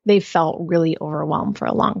think they felt really overwhelmed for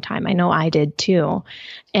a long time. I know I did too.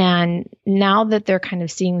 And now that they're kind of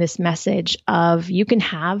seeing this message of you can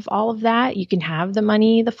have all of that, you can have the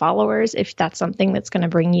money, the followers, if that's something that's going to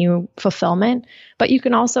bring you fulfillment, but you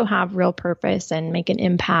can also have real purpose and make an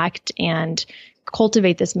impact and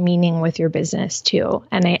cultivate this meaning with your business too.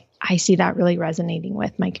 And I see that really resonating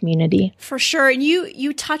with my community. For sure. And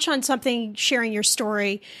you touch on something, sharing your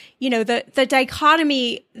story, the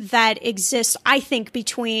dichotomy that exists, I think,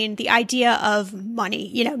 between the idea of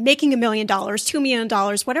money, making $1 million, $2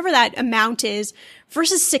 million, whatever that amount is,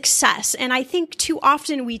 versus success. And I think too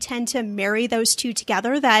often we tend to marry those two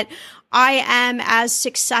together, that I am as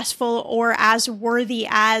successful or as worthy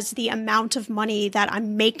as the amount of money that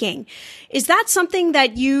I'm making. Is that something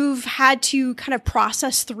that you've had to kind of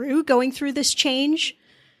process through going through this change?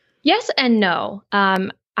 Yes and no.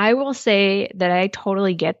 I will say that I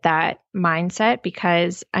totally get that mindset,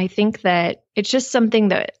 because I think that it's just something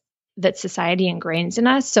that society ingrains in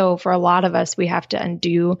us. So for a lot of us, we have to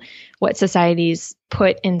undo what society's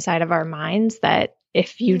put inside of our minds, that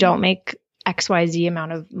if you don't make XYZ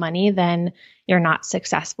amount of money, then you're not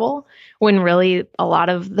successful, when really a lot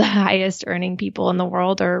of the highest earning people in the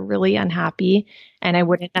world are really unhappy. And I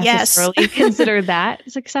wouldn't necessarily consider that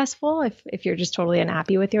successful if you're just totally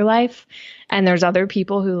unhappy with your life. And there's other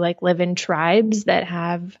people who live in tribes that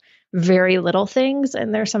have very little things,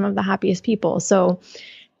 and they're some of the happiest people. So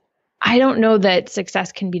I don't know that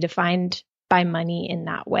success can be defined by money in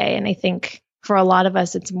that way. And I think for a lot of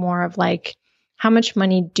us, it's more of how much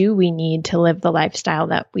money do we need to live the lifestyle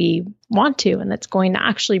that we want to, and that's going to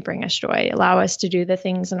actually bring us joy, allow us to do the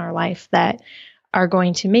things in our life that are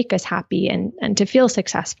going to make us happy and to feel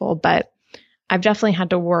successful. But I've definitely had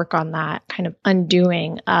to work on that kind of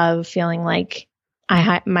undoing of feeling like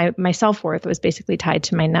my self-worth was basically tied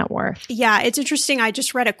to my net worth. Yeah, it's interesting. I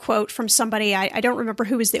just read a quote from somebody. I don't remember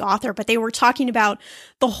who was the author, but they were talking about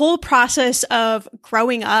the whole process of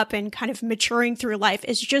growing up and kind of maturing through life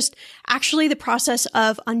is just actually the process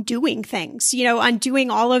of undoing things, undoing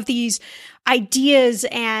all of these ideas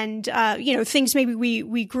and, things maybe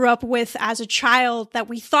we grew up with as a child that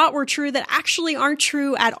we thought were true that actually aren't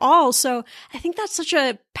true at all. So I think that's such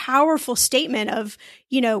a powerful statement of,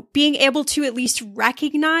 being able to at least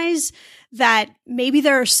recognize that maybe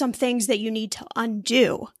there are some things that you need to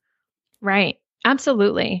undo. Right.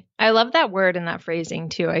 Absolutely. I love that word and that phrasing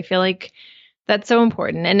too. I feel like that's so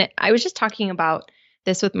important. And I was just talking about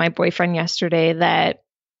this with my boyfriend yesterday, that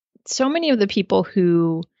so many of the people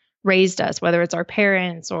who raised us, whether it's our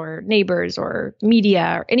parents or neighbors or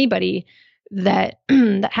media or anybody that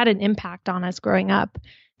that had an impact on us growing up,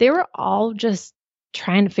 they were all just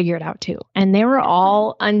trying to figure it out too. And they were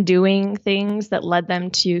all undoing things that led them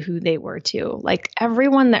to who they were too.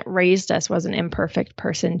 Everyone that raised us was an imperfect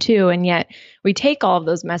person too. And yet we take all of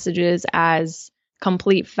those messages as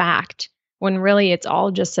complete fact, when really it's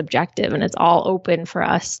all just subjective, and it's all open for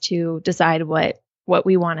us to decide what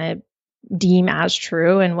we want to deem as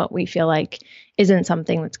true and what we feel like isn't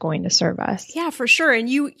something that's going to serve us. Yeah, for sure. And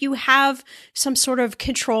you have some sort of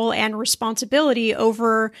control and responsibility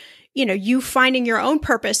over, you finding your own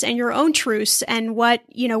purpose and your own truths and what,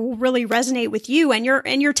 will really resonate with you and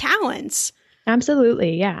your talents.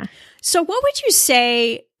 Absolutely. Yeah. So what would you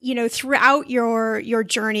say, throughout your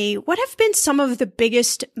journey, what have been some of the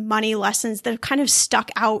biggest money lessons that have kind of stuck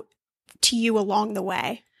out to you along the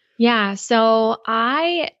way? Yeah. So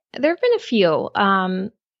there have been a few.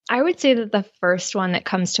 I would say that the first one that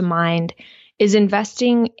comes to mind is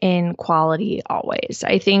investing in quality always.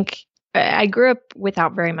 I think I grew up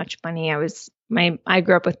without very much money. I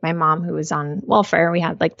grew up with my mom, who was on welfare. We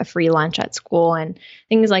had the free lunch at school and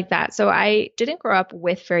things like that. So I didn't grow up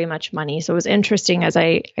with very much money. So it was interesting as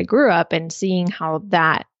I grew up and seeing how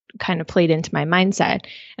that kind of played into my mindset.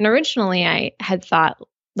 And originally I had thought,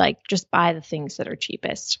 just buy the things that are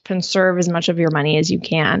cheapest, conserve as much of your money as you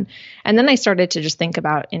can. And then I started to just think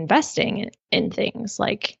about investing in things,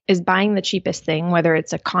 is buying the cheapest thing, whether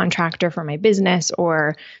it's a contractor for my business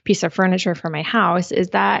or piece of furniture for my house,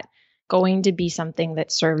 is that going to be something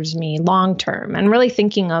that serves me long term? And really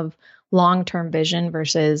thinking of long-term vision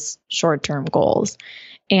versus short-term goals.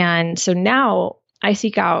 And so now I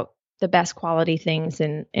seek out the best quality things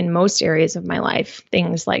in most areas of my life,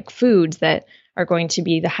 things like foods that are going to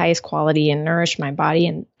be the highest quality and nourish my body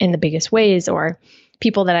in the biggest ways, or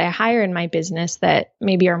people that I hire in my business that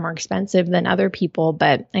maybe are more expensive than other people,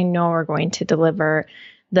 but I know are going to deliver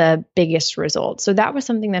the biggest results. So that was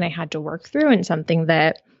something that I had to work through, and something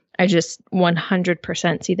that I just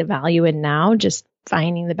 100% see the value in now, just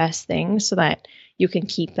finding the best things so that you can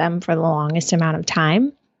keep them for the longest amount of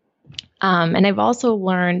time. And I've also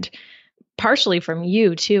learned, partially from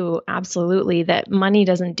you too, absolutely, that money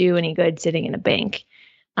doesn't do any good sitting in a bank.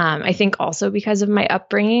 I think also because of my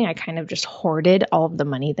upbringing, I kind of just hoarded all of the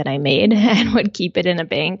money that I made and would keep it in a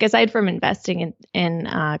bank. Aside from investing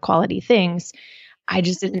in quality things, I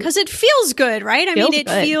just didn't. Because it feels good, right? I mean, it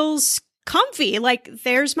good. feels comfy. Like,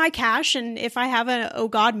 there's my cash, and if I have an oh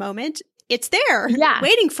God moment, it's there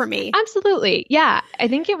waiting for me. Absolutely. Yeah. I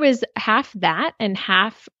think it was half that and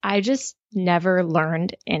half I just never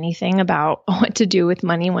learned anything about what to do with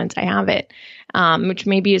money once I have it, which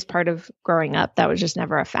maybe is part of growing up. That was just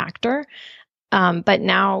never a factor. But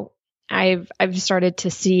now I've started to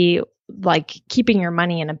see, like, keeping your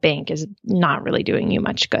money in a bank is not really doing you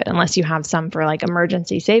much good unless you have some for like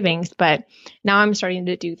emergency savings. But now I'm starting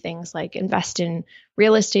to do things like invest in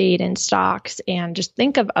real estate and stocks, and just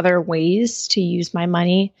think of other ways to use my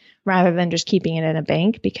money rather than just keeping it in a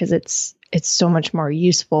bank, because it's so much more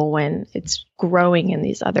useful when it's growing in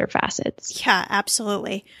these other facets. Yeah,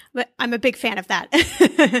 absolutely. But I'm a big fan of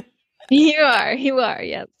that. You are.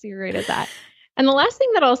 Yes, you're great at that. And the last thing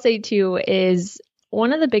that I'll say too is,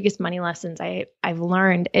 one of the biggest money lessons I've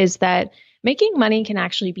learned is that making money can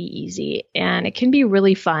actually be easy, and it can be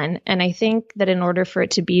really fun. And I think that in order for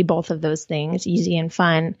it to be both of those things, easy and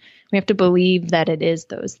fun, we have to believe that it is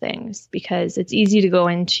those things, because it's easy to go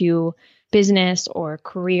into business or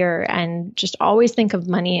career and just always think of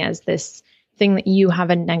money as this thing that you have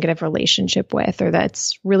a negative relationship with, or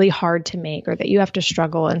that's really hard to make, or that you have to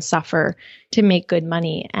struggle and suffer to make good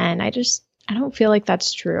money. And I don't feel like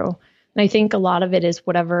that's true. And I think a lot of it is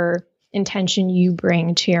whatever intention you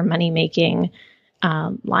bring to your money-making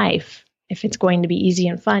life. If it's going to be easy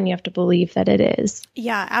and fun, you have to believe that it is.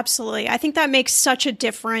 Yeah, absolutely. I think that makes such a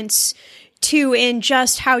difference too in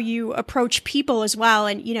just how you approach people as well.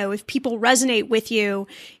 And, you know, if people resonate with you,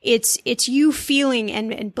 it's you feeling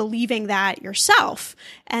and believing that yourself.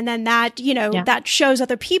 And then that, you know, that shows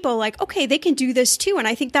other people like, okay, they can do this too. And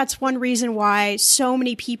I think that's one reason why so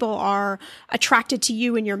many people are attracted to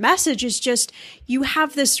you and your message is just, you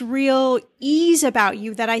have this real ease about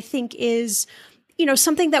you that I think is, you know,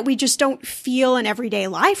 something that we just don't feel in everyday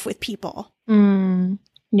life with people.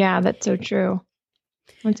 Yeah, that's so true.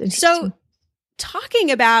 That's interesting. So, talking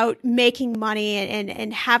about making money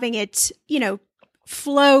and having it, you know,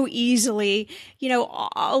 flow easily, you know,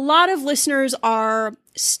 a lot of listeners are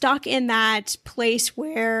stuck in that place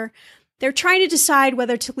where they're trying to decide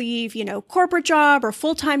whether to leave, you know, corporate job or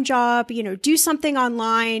full-time job, you know, do something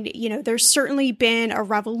online. You know, there's certainly been a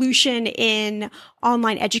revolution in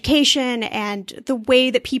online education and the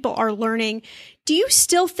way that people are learning. Do you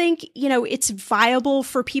still think, you know, it's viable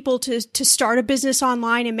for people to start a business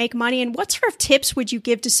online and make money? And what sort of tips would you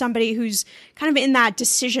give to somebody who's kind of in that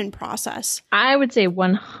decision process? I would say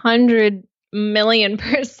 100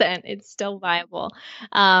 million% it's still viable.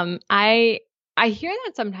 I hear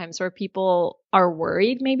that sometimes where people are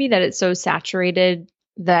worried maybe that it's so saturated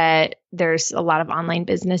that there's a lot of online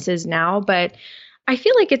businesses now, but I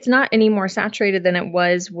feel like it's not any more saturated than it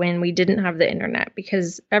was when we didn't have the internet,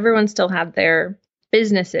 because everyone still had their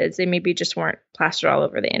businesses. They maybe just weren't plastered all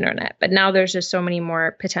over the internet, but now there's just so many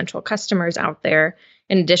more potential customers out there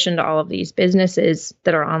in addition to all of these businesses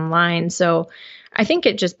that are online. So I think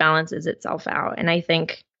it just balances itself out. And I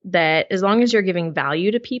think that as long as you're giving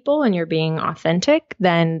value to people and you're being authentic,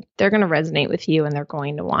 then they're going to resonate with you and they're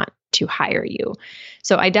going to want to hire you.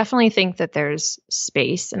 So I definitely think that there's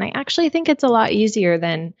space, and I actually think it's a lot easier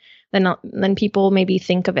than people maybe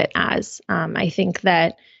think of it as. I think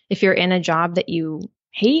that if you're in a job that you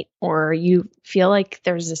hate, or you feel like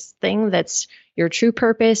there's this thing that's your true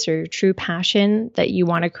purpose or your true passion that you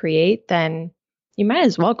want to create, then you might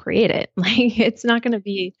as well create it. Like, it's not going to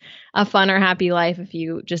be a fun or happy life if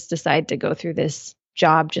you just decide to go through this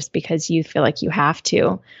job just because you feel like you have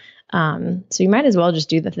to. So you might as well just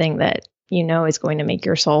do the thing that you know is going to make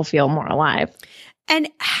your soul feel more alive. And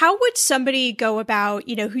how would somebody go about,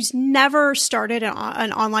 you know, who's never started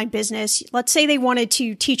an online business? Let's say they wanted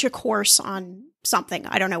to teach a course on something.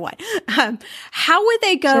 I don't know what. How would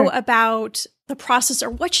they go about the process, or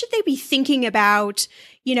what should they be thinking about,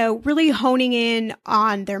 really honing in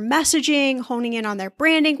on their messaging, honing in on their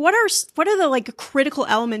branding? What are the like critical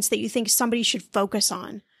elements that you think somebody should focus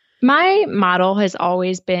on? My model has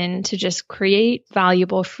always been to just create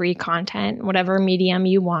valuable free content, whatever medium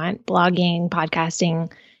you want, blogging,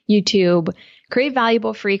 podcasting, YouTube, create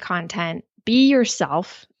valuable free content, be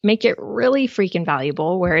yourself, make it really freaking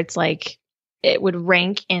valuable where it's like it would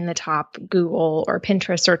rank in the top Google or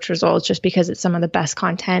Pinterest search results just because it's some of the best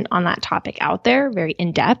content on that topic out there, very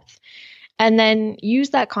in depth. And then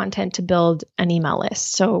use that content to build an email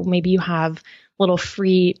list. So maybe you have little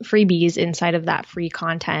freebies inside of that free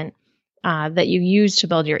content that you use to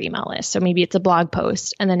build your email list. So maybe it's a blog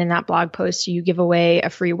post. And then in that blog post, you give away a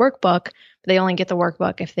free workbook, but they only get the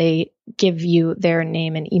workbook if they give you their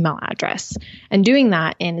name and email address. And doing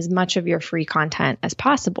that in as much of your free content as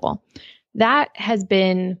possible. That has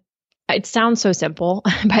been, it sounds so simple,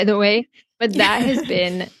 by the way, but that has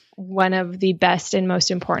been one of the best and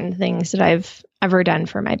most important things that I've ever done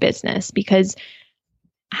for my business, because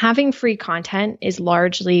having free content is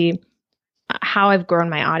largely how I've grown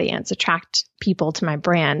my audience, attract people to my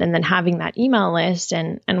brand. And then having that email list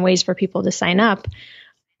and ways for people to sign up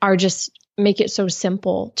are just make it so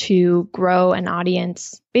simple to grow an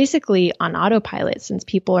audience basically on autopilot, since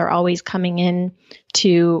people are always coming in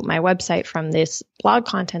to my website from this blog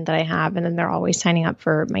content that I have, and then they're always signing up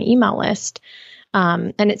for my email list.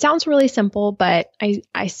 And it sounds really simple, but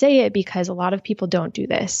I say it because a lot of people don't do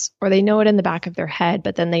this, or they know it in the back of their head,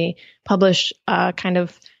 but then they publish a kind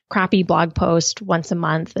of crappy blog post once a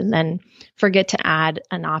month and then forget to add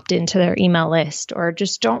an opt-in to their email list, or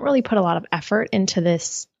just don't really put a lot of effort into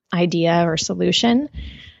this idea or solution.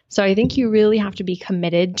 So I think you really have to be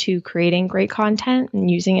committed to creating great content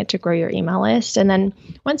and using it to grow your email list. And then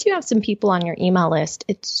once you have some people on your email list,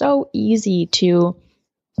 it's so easy to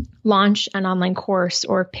launch an online course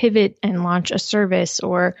or pivot and launch a service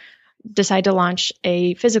or decide to launch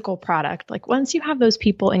a physical product. Like once you have those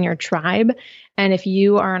people in your tribe, and if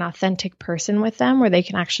you are an authentic person with them where they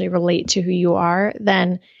can actually relate to who you are,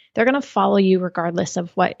 then they're going to follow you regardless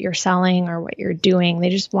of what you're selling or what you're doing. They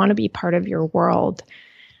just want to be part of your world.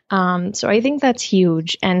 So I think that's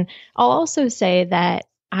huge. And I'll also say that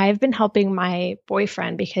I've been helping my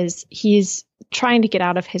boyfriend because he's trying to get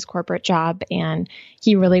out of his corporate job and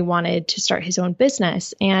he really wanted to start his own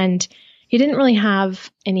business. And he didn't really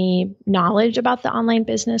have any knowledge about the online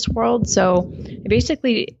business world. So I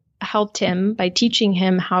basically helped him by teaching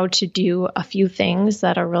him how to do a few things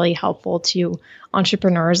that are really helpful to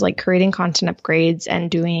entrepreneurs, like creating content upgrades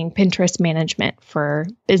and doing Pinterest management for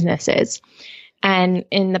businesses. And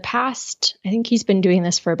in the past, I think he's been doing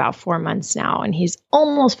this for about 4 months now, and he's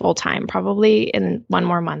almost full-time. Probably in 1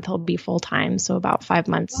 more month, he'll be full-time. So about 5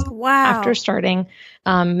 months after starting,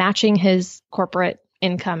 matching his corporate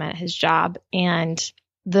income at his job. And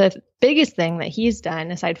the biggest thing that he's done,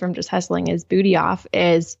 aside from just hustling his booty off,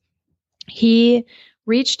 is he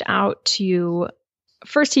reached out to,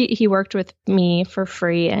 first he worked with me for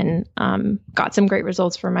free and got some great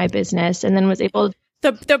results for my business, and then was able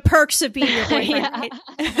the perks of being your boyfriend. Yeah. Right?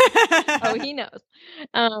 Oh, he knows.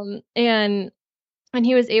 And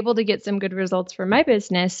he was able to get some good results for my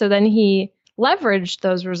business. So then he leveraged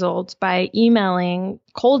those results by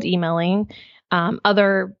cold emailing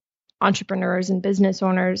other entrepreneurs and business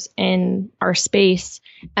owners in our space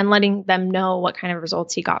and letting them know what kind of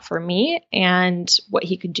results he got for me and what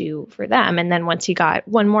he could do for them. And then once he got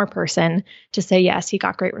one more person to say, yes, he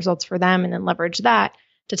got great results for them, and then leverage that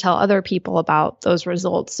to tell other people about those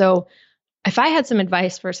results. So if I had some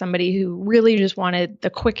advice for somebody who really just wanted the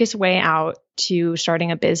quickest way out to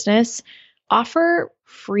starting a business, offer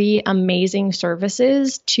free, amazing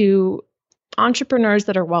services to entrepreneurs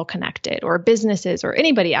that are well connected, or businesses, or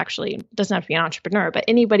anybody, actually, it doesn't have to be an entrepreneur, but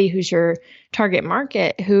anybody who's your target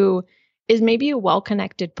market who is maybe a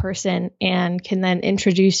well-connected person and can then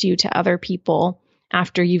introduce you to other people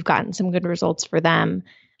after you've gotten some good results for them.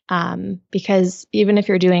 Because even if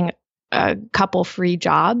you're doing a couple free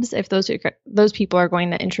jobs, if those people are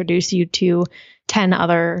going to introduce you to 10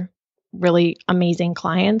 other really amazing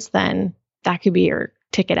clients, then that could be your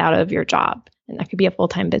ticket out of your job. And that could be a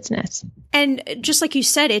full-time business. And just like you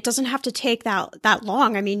said, it doesn't have to take that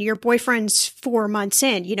long. I mean, your boyfriend's 4 months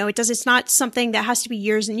in, it's not something that has to be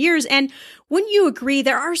years and years. And wouldn't you agree,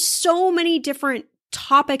 there are so many different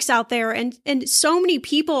topics out there, and so many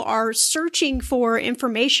people are searching for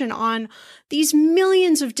information on these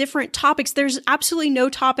millions of different topics. There's absolutely no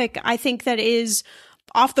topic, I think, that is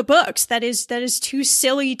off the books, that is too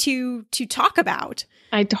silly to talk about.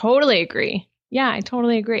 I totally agree. Yeah, I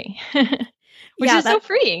totally agree. Which is so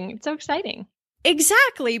freeing. It's so exciting.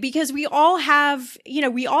 Exactly, because we all have,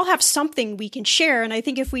 we all have something we can share. And I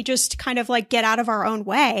think if we just kind of like get out of our own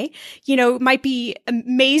way, it might be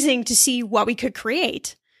amazing to see what we could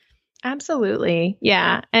create. Absolutely.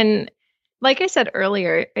 Yeah. And like I said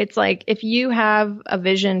earlier, it's like if you have a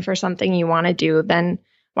vision for something you want to do, then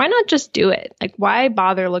why not just do it? Like, why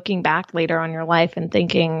bother looking back later on your life and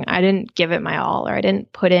thinking, I didn't give it my all, or I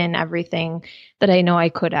didn't put in everything that I know I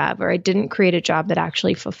could have, or I didn't create a job that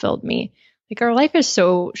actually fulfilled me? Like, our life is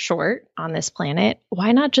so short on this planet.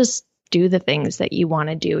 Why not just do the things that you want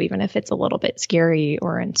to do, even if it's a little bit scary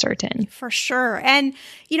or uncertain? For sure. And,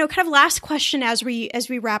 kind of last question as we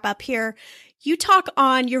wrap up here. You talk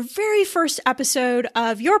on your very first episode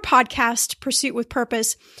of your podcast, Pursuit with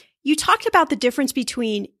Purpose. You talked about the difference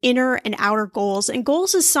between inner and outer goals, and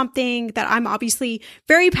goals is something that I'm obviously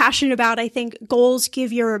very passionate about. I think goals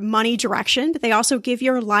give your money direction, but they also give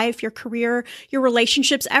your life, your career, your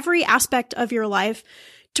relationships, every aspect of your life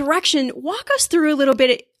direction. Walk us through a little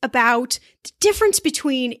bit about the difference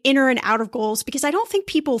between inner and outer goals, because I don't think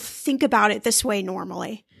people think about it this way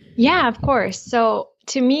normally. Yeah, of course. So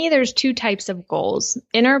to me, there's two types of goals.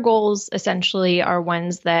 Inner goals essentially are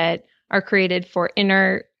ones that are created for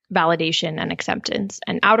inner validation and acceptance.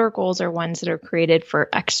 And outer goals are ones that are created for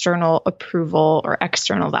external approval or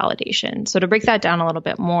external validation. So to break that down a little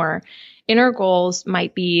bit more, inner goals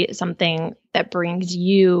might be something that brings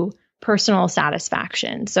you personal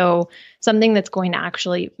satisfaction. So something that's going to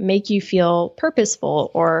actually make you feel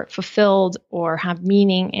purposeful or fulfilled or have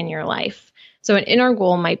meaning in your life. So an inner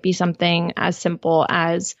goal might be something as simple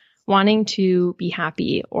as wanting to be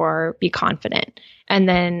happy or be confident, and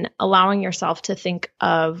then allowing yourself to think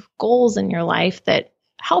of goals in your life that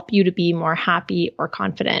help you to be more happy or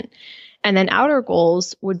confident. And then outer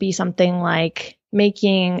goals would be something like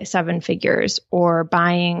making 7 figures or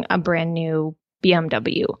buying a brand new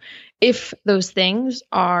BMW. If those things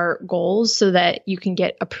are goals so that you can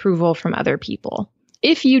get approval from other people.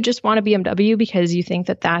 If you just want a BMW because you think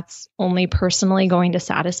that that's only personally going to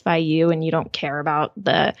satisfy you and you don't care about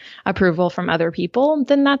the approval from other people,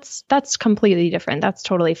 then that's completely different. That's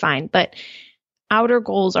totally fine. But outer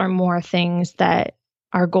goals are more things that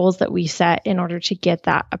are goals that we set in order to get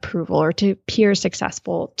that approval or to appear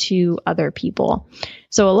successful to other people.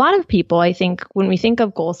 So a lot of people, I think, when we think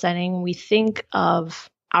of goal setting, we think of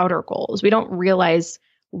outer goals. We don't realize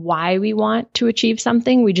why we want to achieve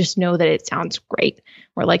something. We just know that it sounds great.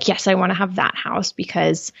 We're like, yes, I want to have that house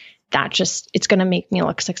because it's going to make me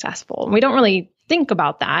look successful. And we don't really think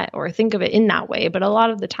about that or think of it in that way. But a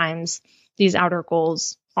lot of the times these outer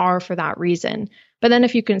goals are for that reason. But then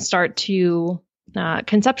if you can start to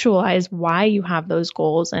conceptualize why you have those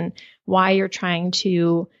goals and why you're trying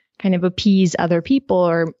to kind of appease other people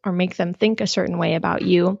or make them think a certain way about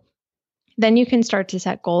you, then you can start to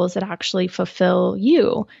set goals that actually fulfill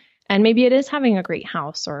you. And maybe it is having a great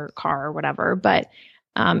house or car or whatever, but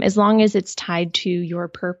as long as it's tied to your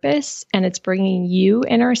purpose and it's bringing you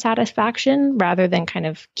inner satisfaction rather than kind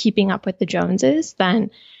of keeping up with the Joneses, then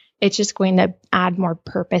it's just going to add more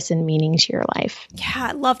purpose and meaning to your life. Yeah,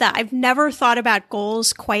 I love that. I've never thought about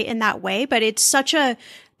goals quite in that way, but it's such a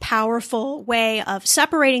powerful way of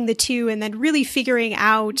separating the two and then really figuring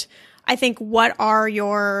out, I think, what are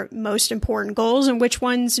your most important goals and which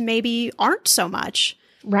ones maybe aren't so much.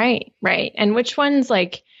 Right. And which ones,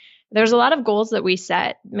 like, there's a lot of goals that we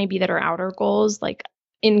set, maybe that are outer goals, like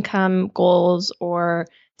income goals or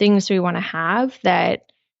things we want to have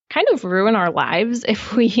that kind of ruin our lives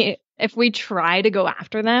if we try to go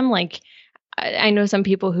after them. Like, I know some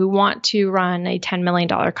people who want to run a $10 million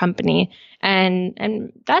company,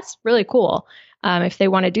 and that's really cool if they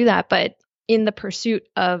want to do that. But in the pursuit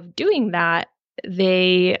of doing that,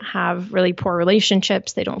 they have really poor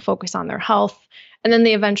relationships. They don't focus on their health. And then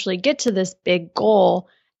they eventually get to this big goal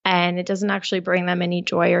and it doesn't actually bring them any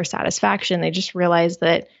joy or satisfaction. They just realize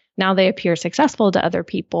that now they appear successful to other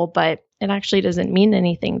people, but it actually doesn't mean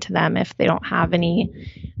anything to them if they don't have any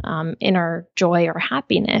inner joy or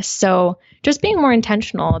happiness. So just being more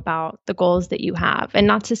intentional about the goals that you have, and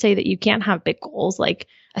not to say that you can't have big goals like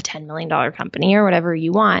a $10 million company or whatever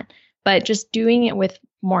you want, but just doing it with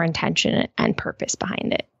more intention and purpose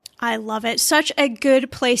behind it. I love it. Such a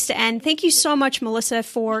good place to end. Thank you so much, Melyssa,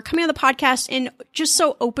 for coming on the podcast and just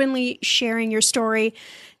so openly sharing your story.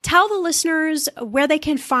 Tell the listeners where they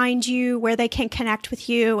can find you, where they can connect with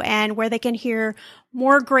you, and where they can hear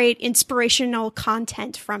more great inspirational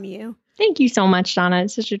content from you. Thank you so much, Shannah.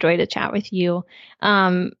 It's such a joy to chat with you.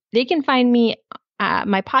 They can find me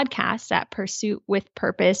my podcast at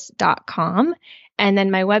pursuitwithpurpose.com. And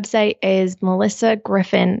then my website is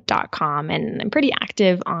melissagriffin.com. And I'm pretty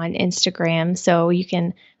active on Instagram, so you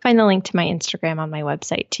can find the link to my Instagram on my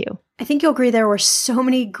website too. I think you'll agree there were so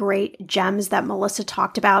many great gems that Melyssa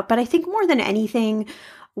talked about, but I think more than anything,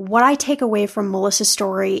 what I take away from Melyssa's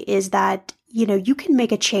story is that, you can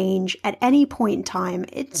make a change at any point in time.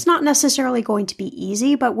 It's not necessarily going to be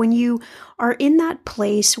easy, but when you are in that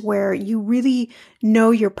place where you really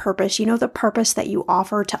know your purpose, the purpose that you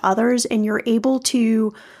offer to others, and you're able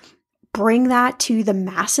to bring that to the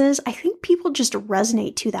masses, I think people just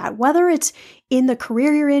resonate to that. Whether it's in the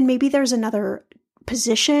career you're in, maybe there's another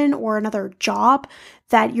position or another job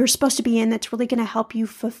that you're supposed to be in that's really going to help you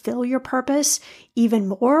fulfill your purpose even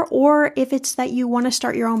more, or if it's that you want to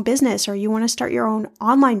start your own business or you want to start your own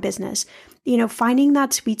online business, finding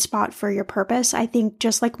that sweet spot for your purpose, I think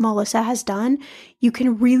just like Melyssa has done, you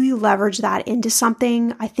can really leverage that into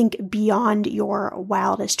something, I think, beyond your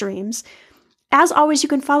wildest dreams. As always, you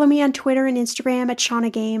can follow me on Twitter and Instagram at Shannah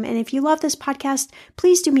Game. And if you love this podcast,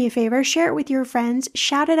 please do me a favor, share it with your friends,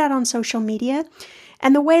 shout it out on social media.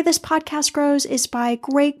 And the way this podcast grows is by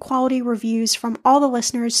great quality reviews from all the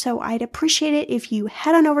listeners. So I'd appreciate it if you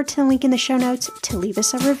head on over to the link in the show notes to leave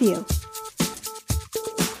us a review.